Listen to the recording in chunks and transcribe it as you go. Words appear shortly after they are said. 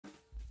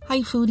Hi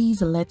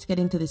foodies, let's get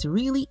into this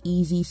really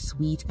easy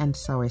sweet and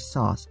sour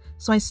sauce.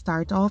 So I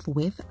start off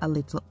with a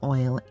little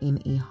oil in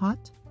a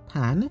hot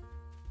pan.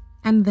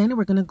 And then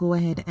we're going to go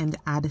ahead and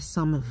add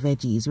some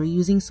veggies. We're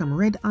using some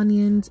red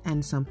onions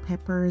and some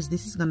peppers.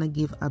 This is going to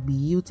give a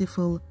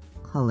beautiful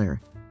color.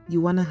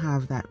 You want to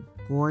have that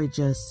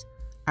gorgeous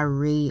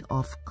array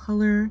of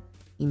color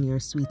in your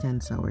sweet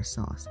and sour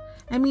sauce.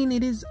 I mean,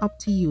 it is up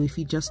to you if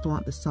you just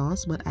want the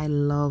sauce, but I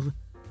love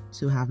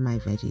to have my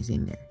veggies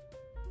in there.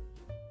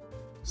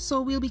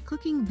 So we'll be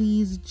cooking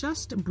these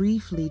just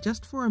briefly,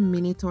 just for a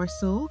minute or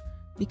so,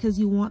 because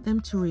you want them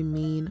to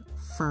remain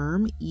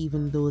firm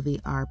even though they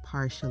are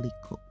partially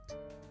cooked.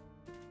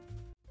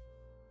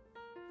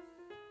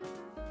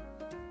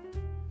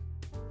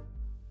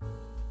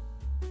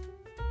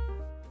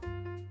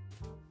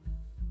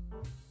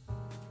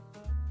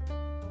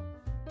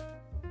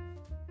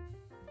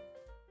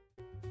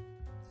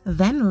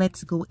 Then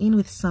let's go in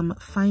with some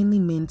finely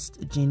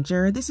minced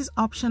ginger. This is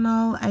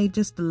optional. I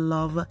just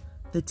love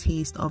the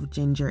taste of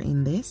ginger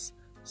in this,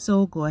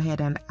 so go ahead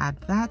and add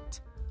that.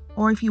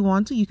 Or if you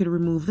want to, you could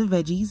remove the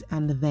veggies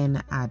and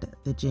then add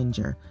the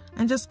ginger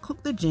and just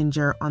cook the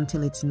ginger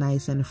until it's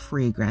nice and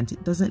fragrant.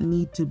 It doesn't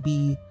need to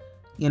be,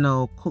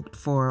 cooked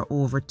for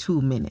over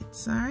 2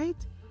 minutes. All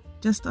right,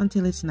 just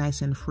until it's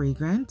nice and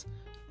fragrant.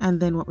 And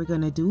then what we're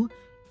going to do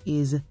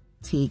is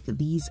take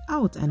these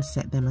out and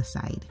set them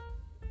aside.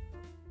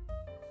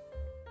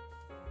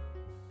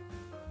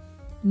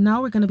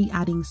 Now we're going to be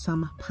adding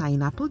some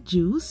pineapple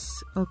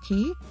juice,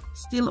 okay,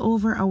 still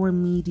over our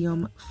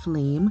medium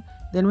flame.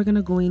 Then we're going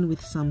to go in with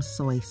some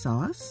soy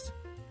sauce,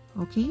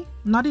 okay,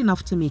 not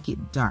enough to make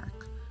it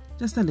dark,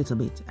 just a little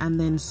bit, and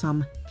then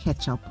some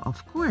ketchup,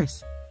 of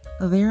course.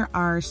 There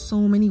are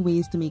so many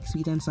ways to make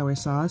sweet and sour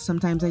sauce.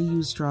 Sometimes I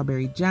use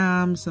strawberry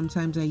jam,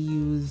 sometimes I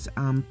use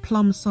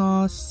plum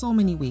sauce, so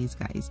many ways,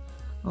 guys.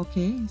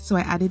 Okay, so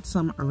I added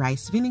some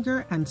rice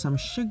vinegar and some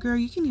sugar.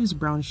 You can use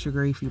brown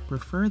sugar if you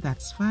prefer,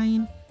 that's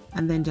fine.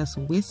 And then just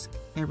whisk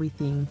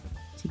everything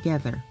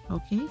together,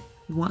 okay?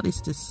 We want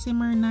this to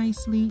simmer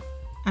nicely.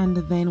 And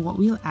then what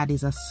we'll add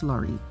is a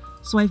slurry.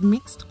 So I've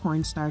mixed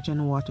cornstarch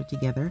and water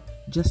together.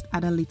 Just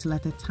add a little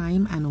at a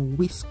time and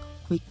whisk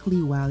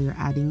quickly while you're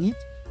adding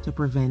it to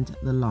prevent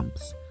the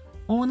lumps.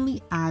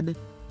 Only add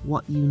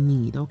what you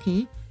need,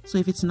 okay? So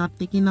if it's not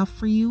thick enough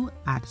for you,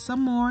 add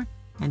some more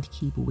and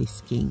keep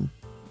whisking.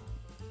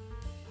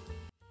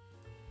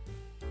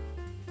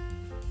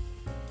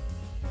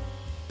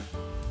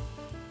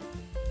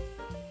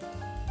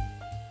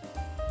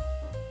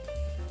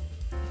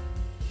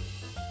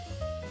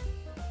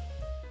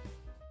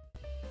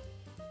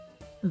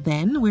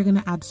 Then we're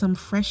going to add some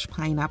fresh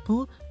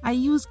pineapple. I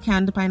use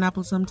canned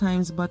pineapple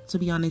sometimes, but to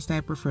be honest, I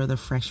prefer the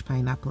fresh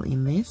pineapple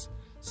in this.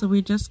 So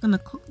we're just going to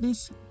cook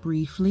this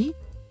briefly,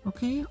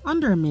 okay,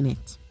 under a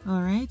minute,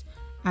 all right?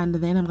 And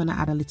then I'm going to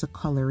add a little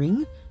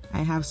coloring. I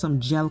have some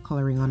gel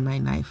coloring on my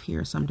knife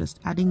here, so I'm just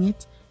adding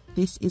it.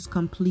 This is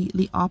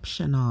completely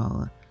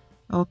optional,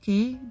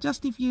 okay?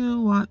 Just if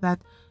you want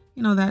that,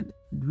 that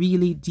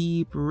really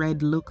deep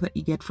red look that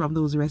you get from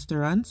those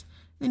restaurants,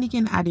 then you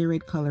can add your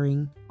red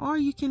coloring, or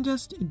you can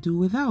just do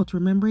without.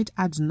 Remember, it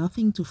adds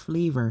nothing to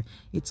flavor.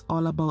 It's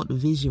all about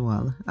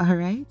visual, all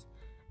right?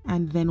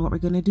 And then what we're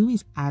going to do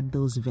is add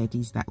those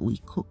veggies that we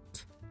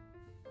cooked.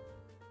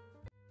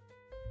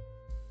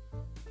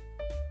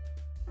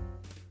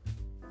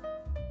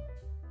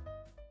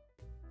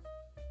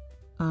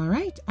 All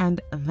right,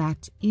 and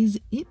that is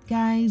it,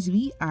 guys.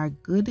 We are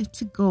good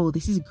to go.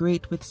 This is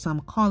great with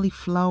some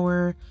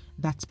cauliflower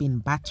that's been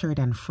battered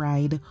and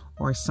fried,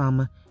 or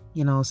some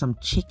some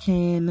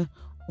chicken,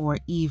 or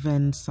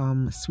even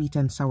some sweet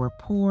and sour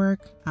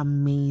pork.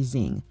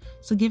 Amazing.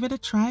 So give it a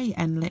try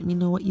and let me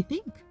know what you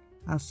think.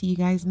 I'll see you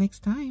guys next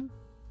time.